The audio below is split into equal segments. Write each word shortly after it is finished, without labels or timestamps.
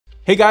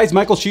Hey guys,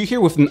 Michael Shu here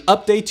with an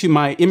update to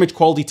my image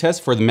quality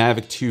test for the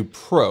Mavic 2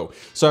 Pro.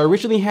 So I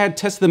originally had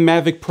tested the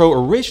Mavic Pro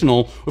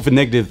Original with a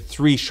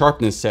 -3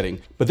 sharpness setting,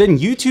 but then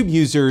YouTube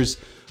users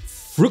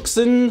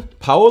Fruxen,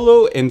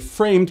 Paolo, and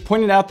Framed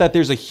pointed out that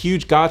there's a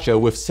huge gotcha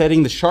with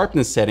setting the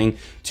sharpness setting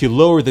to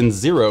lower than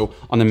 0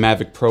 on the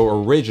Mavic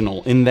Pro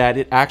Original, in that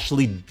it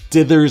actually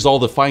dithers all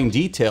the fine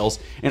details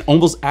and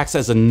almost acts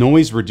as a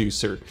noise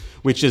reducer,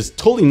 which is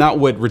totally not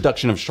what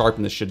reduction of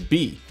sharpness should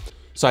be.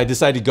 So I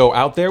decided to go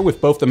out there with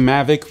both the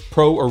Mavic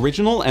Pro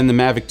Original and the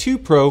Mavic 2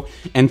 Pro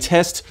and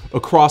test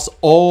across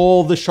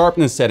all the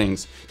sharpness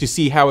settings to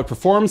see how it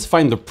performs,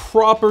 find the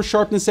proper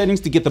sharpness settings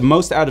to get the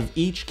most out of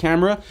each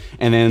camera,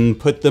 and then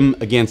put them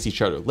against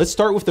each other. Let's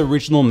start with the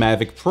original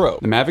Mavic Pro.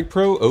 The Mavic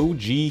Pro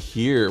OG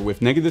here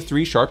with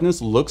 -3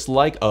 sharpness looks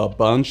like a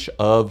bunch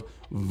of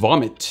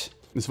vomit.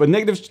 So with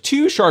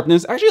 -2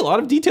 sharpness, actually a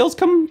lot of details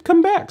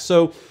come back.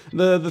 So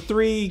the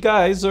three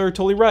guys are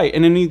totally right.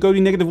 And then you go to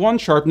 -1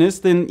 sharpness,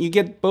 then you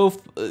get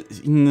both,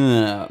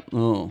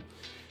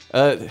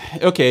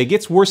 okay, it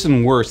gets worse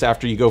and worse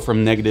after you go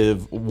from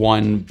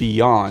 -1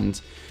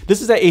 beyond.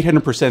 This is at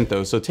 800%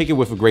 though, so take it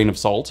with a grain of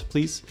salt,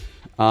 please.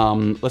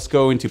 Let's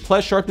go into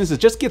plus sharpness. It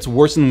just gets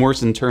worse and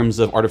worse in terms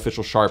of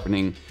artificial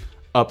sharpening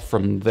up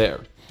from there,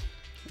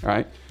 all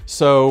right?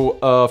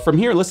 So from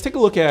here, let's take a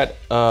look at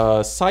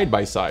side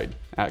by side,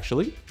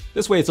 actually.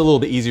 This way it's a little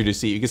bit easier to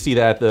see. You can see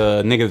that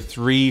the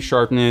 -3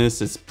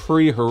 sharpness is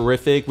pretty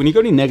horrific. When you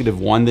go to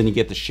 -1, then you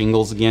get the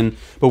shingles again.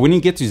 But when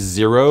you get to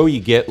 0, you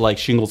get like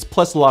shingles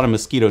plus a lot of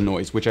mosquito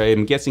noise, which I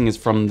am guessing is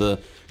from the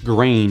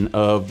grain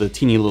of the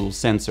teeny little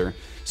sensor.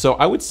 So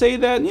I would say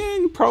that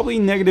probably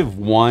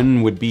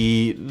 -1 would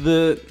be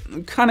the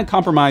kind of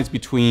compromise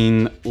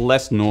between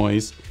less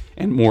noise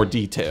and more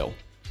detail.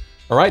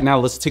 All right, now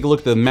let's take a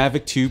look at the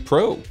Mavic 2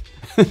 Pro.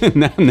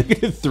 Now,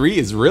 -3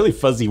 is really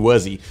fuzzy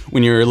wuzzy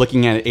when you're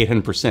looking at it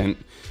 800%,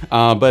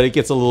 but it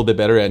gets a little bit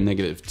better at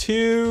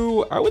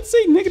 -2. I would say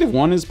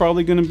 -1 is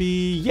probably gonna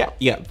be,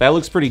 yeah, that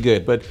looks pretty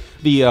good. But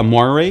the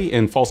moire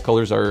and false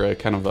colors are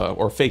kind of,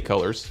 or fake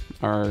colors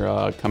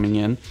are coming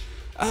in.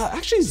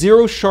 Actually,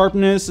 0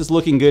 sharpness is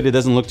looking good. It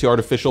doesn't look too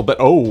artificial, but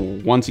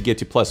once you get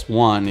to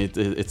 +1,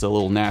 it's a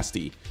little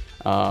nasty.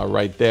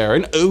 Right there,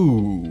 and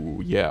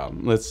yeah,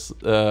 let's,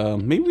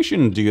 maybe we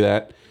shouldn't do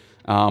that,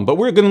 but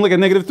we're gonna look at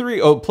 -3,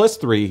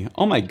 +3,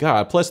 oh my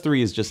god,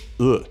 +3 is just,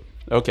 ugh.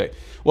 Okay,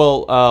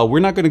 well,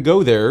 we're not gonna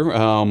go there,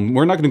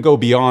 we're not gonna go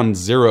beyond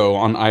 0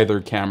 on either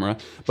camera,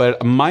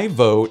 but my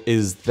vote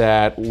is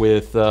that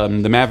with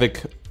the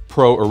Mavic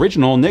Pro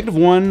Original,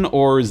 -1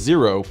 or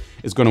 0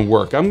 is gonna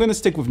work. I'm gonna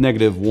stick with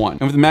 -1.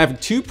 And with the Mavic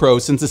 2 Pro,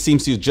 since it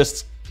seems to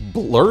just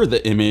blur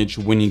the image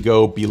when you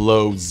go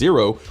below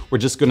 0, we're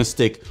just gonna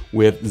stick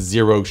with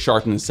 0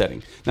 sharpness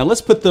setting. Now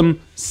let's put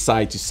them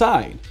side to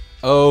side.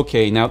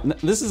 Okay, now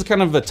this is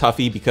kind of a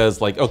toughie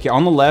because, like, okay,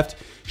 on the left,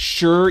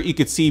 sure, you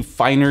could see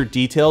finer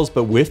details,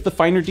 but with the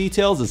finer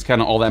details, it's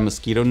kind of all that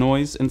mosquito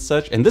noise and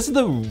such. And this is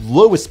the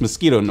lowest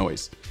mosquito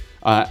noise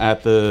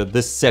at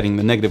this setting,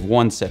 the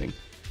 -1 setting,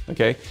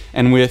 okay?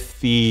 And with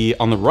the,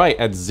 on the right,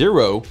 at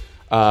 0,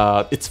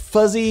 it's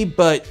fuzzy,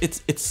 but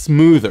it's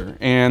smoother.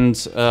 And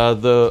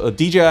the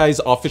DJI's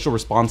official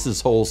response to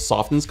this whole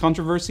softness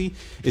controversy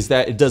is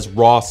that it does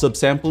raw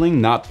subsampling,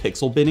 not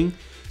pixel binning.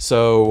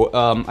 So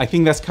I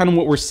think that's kind of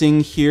what we're seeing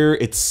here.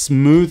 It's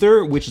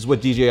smoother, which is what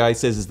DJI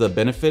says is the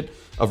benefit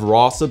of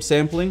raw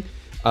subsampling,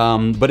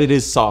 but it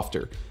is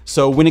softer.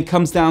 So when it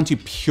comes down to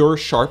pure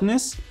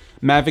sharpness,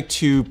 Mavic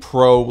 2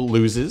 Pro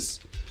loses.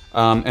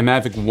 And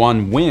Mavic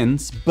 1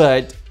 wins,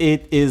 but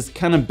it is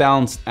kind of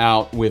balanced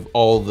out with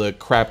all the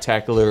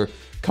craptacular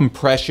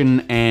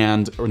compression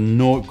and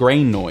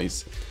grain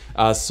noise.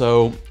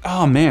 So,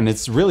 oh man,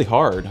 it's really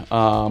hard.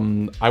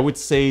 I would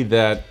say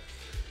that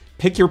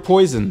pick your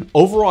poison.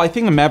 Overall, I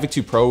think the Mavic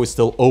 2 Pro is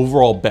still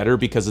overall better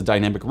because of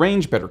dynamic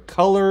range, better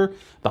color,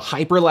 the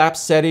hyperlapse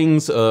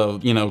settings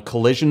of,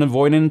 collision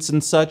avoidance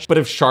and such. But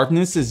if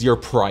sharpness is your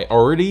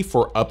priority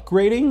for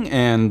upgrading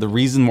and the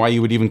reason why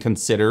you would even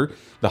consider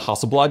the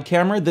Hasselblad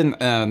camera, then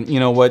you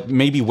know what,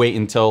 maybe wait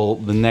until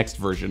the next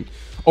version.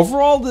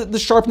 Overall, the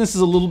sharpness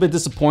is a little bit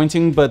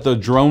disappointing, but the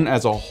drone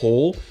as a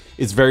whole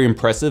is very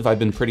impressive. I've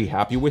been pretty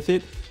happy with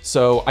it.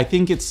 So I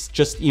think it's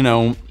just,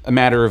 a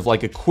matter of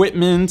like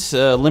equipment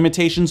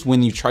limitations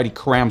when you try to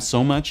cram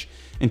so much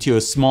into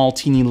a small,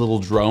 teeny little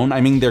drone. I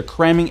mean, they're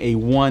cramming a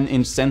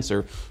 1-inch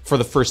sensor for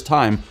the first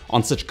time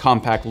on such a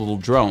compact little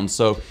drone.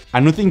 So I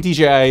don't think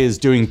DJI is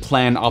doing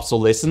planned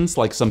obsolescence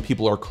like some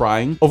people are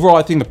crying. Overall,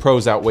 I think the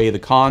pros outweigh the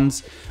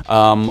cons.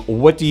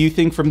 What do you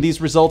think from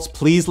these results?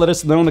 Please let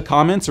us know in the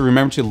comments, and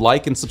remember to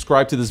like and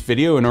subscribe to this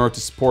video in order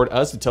to support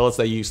us, to tell us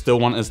that you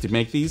still want us to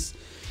make these.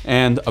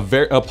 And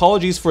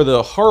apologies for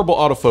the horrible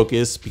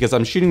autofocus because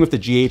I'm shooting with the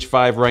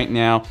GH5 right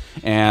now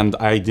and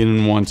I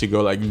didn't want to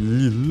go like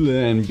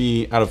and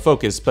be out of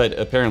focus, but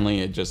apparently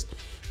it just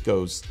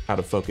goes out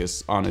of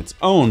focus on its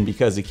own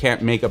because it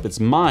can't make up its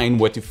mind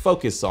what to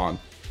focus on.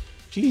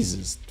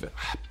 Jesus.